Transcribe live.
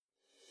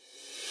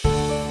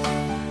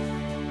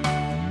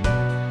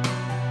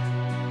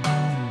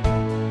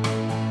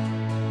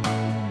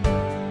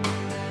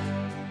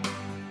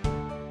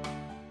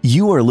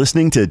You are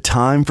listening to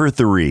Time for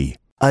Three,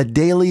 a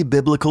daily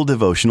biblical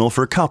devotional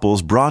for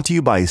couples brought to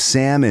you by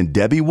Sam and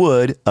Debbie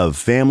Wood of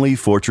Family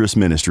Fortress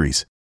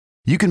Ministries.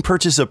 You can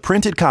purchase a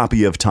printed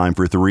copy of Time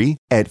for Three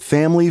at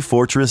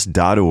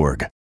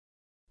familyfortress.org.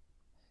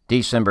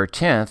 December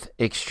 10th,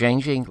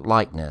 Exchanging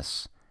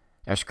Likeness.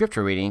 Our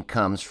scripture reading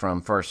comes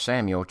from 1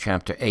 Samuel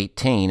chapter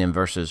 18 and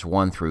verses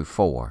 1 through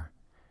 4.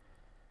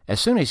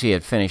 As soon as he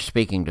had finished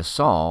speaking to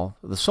Saul,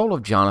 the soul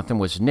of Jonathan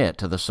was knit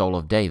to the soul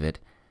of David,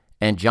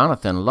 and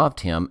Jonathan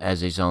loved him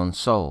as his own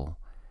soul.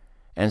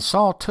 And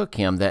Saul took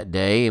him that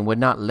day and would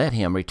not let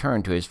him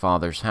return to his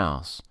father's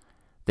house.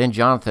 Then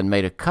Jonathan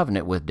made a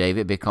covenant with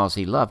David because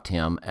he loved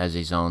him as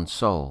his own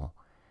soul.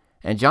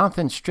 And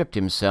Jonathan stripped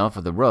himself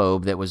of the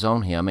robe that was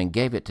on him and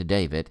gave it to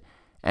David,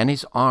 and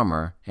his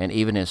armor, and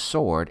even his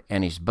sword,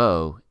 and his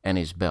bow, and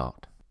his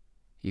belt.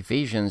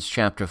 Ephesians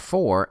chapter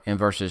 4 and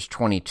verses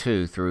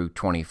 22 through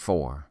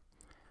 24.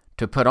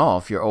 To put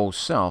off your old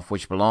self,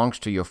 which belongs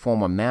to your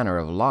former manner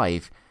of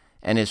life,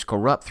 and is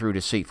corrupt through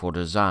deceitful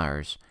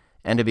desires,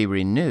 and to be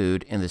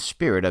renewed in the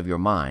spirit of your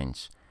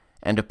minds,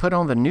 and to put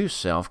on the new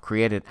self,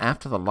 created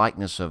after the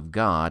likeness of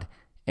God,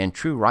 in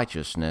true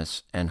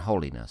righteousness and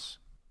holiness.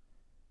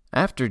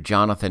 After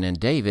Jonathan and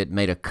David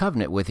made a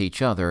covenant with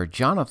each other,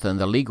 Jonathan,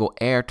 the legal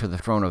heir to the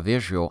throne of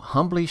Israel,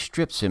 humbly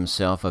strips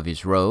himself of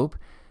his robe,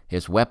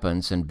 his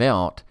weapons, and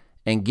belt,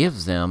 and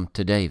gives them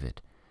to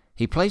David.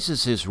 He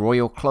places his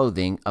royal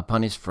clothing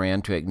upon his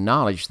friend to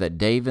acknowledge that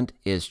David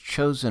is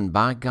chosen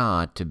by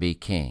God to be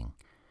king.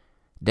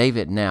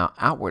 David now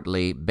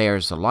outwardly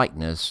bears the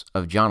likeness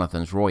of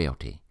Jonathan's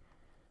royalty.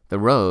 The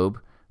robe,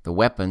 the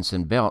weapons,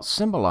 and belt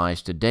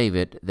symbolize to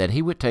David that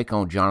he would take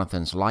on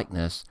Jonathan's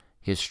likeness,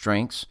 his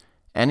strengths,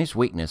 and his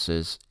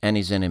weaknesses, and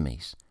his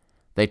enemies.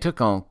 They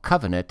took on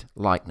covenant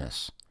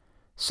likeness.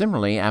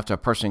 Similarly, after a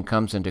person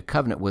comes into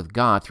covenant with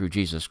God through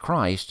Jesus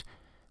Christ,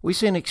 we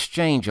see an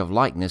exchange of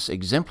likeness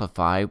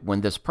exemplified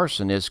when this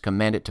person is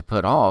commanded to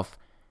put off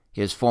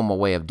his former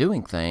way of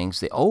doing things,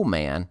 the old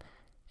man,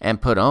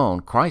 and put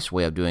on Christ's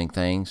way of doing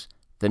things,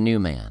 the new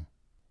man.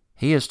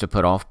 He is to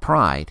put off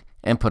pride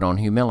and put on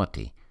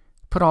humility,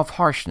 put off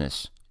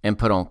harshness and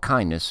put on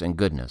kindness and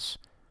goodness,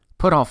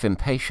 put off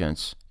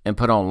impatience and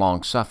put on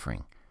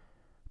long-suffering,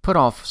 put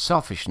off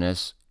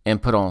selfishness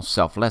and put on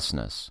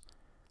selflessness,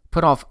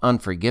 put off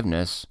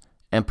unforgiveness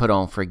and put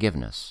on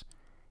forgiveness.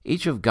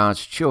 Each of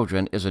God's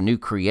children is a new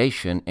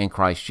creation in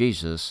Christ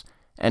Jesus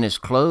and is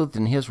clothed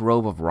in his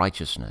robe of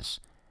righteousness.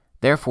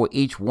 Therefore,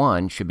 each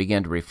one should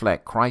begin to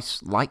reflect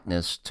Christ's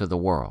likeness to the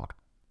world.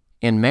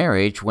 In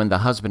marriage, when the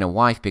husband and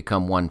wife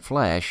become one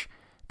flesh,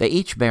 they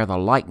each bear the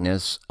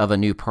likeness of a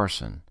new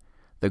person.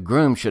 The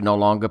groom should no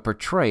longer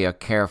portray a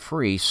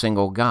carefree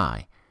single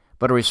guy,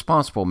 but a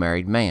responsible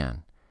married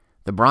man.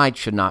 The bride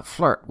should not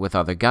flirt with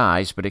other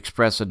guys, but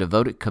express a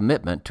devoted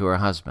commitment to her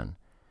husband.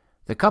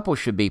 The couple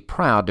should be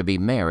proud to be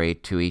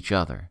married to each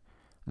other.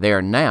 They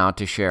are now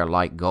to share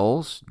like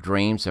goals,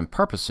 dreams, and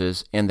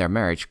purposes in their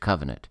marriage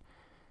covenant.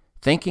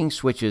 Thinking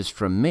switches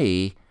from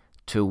me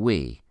to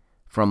we,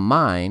 from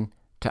mine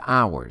to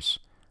ours.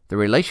 The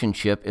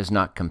relationship is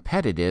not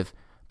competitive,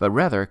 but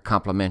rather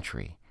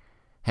complementary.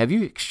 Have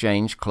you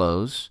exchanged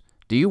clothes?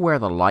 Do you wear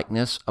the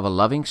likeness of a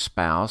loving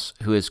spouse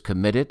who is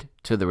committed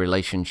to the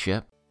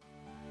relationship?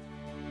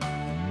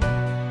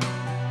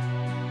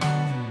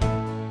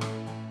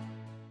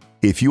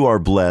 If you are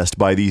blessed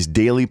by these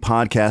daily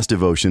podcast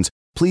devotions,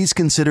 please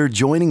consider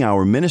joining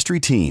our ministry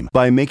team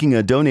by making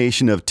a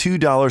donation of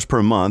 $2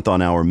 per month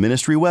on our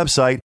ministry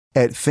website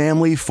at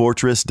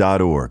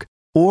familyfortress.org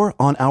or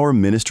on our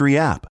ministry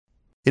app.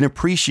 In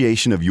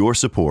appreciation of your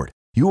support,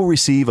 you will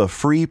receive a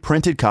free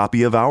printed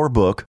copy of our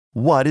book,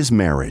 What is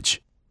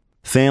Marriage?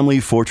 Family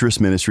Fortress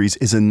Ministries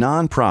is a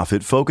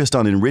nonprofit focused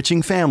on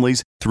enriching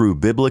families through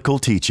biblical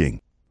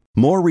teaching.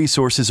 More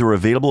resources are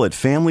available at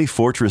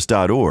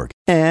familyfortress.org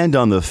and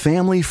on the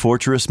Family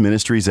Fortress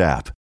Ministries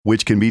app,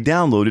 which can be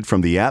downloaded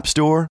from the App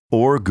Store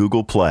or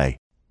Google Play.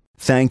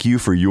 Thank you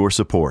for your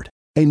support,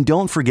 and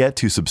don't forget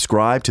to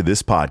subscribe to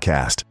this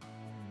podcast.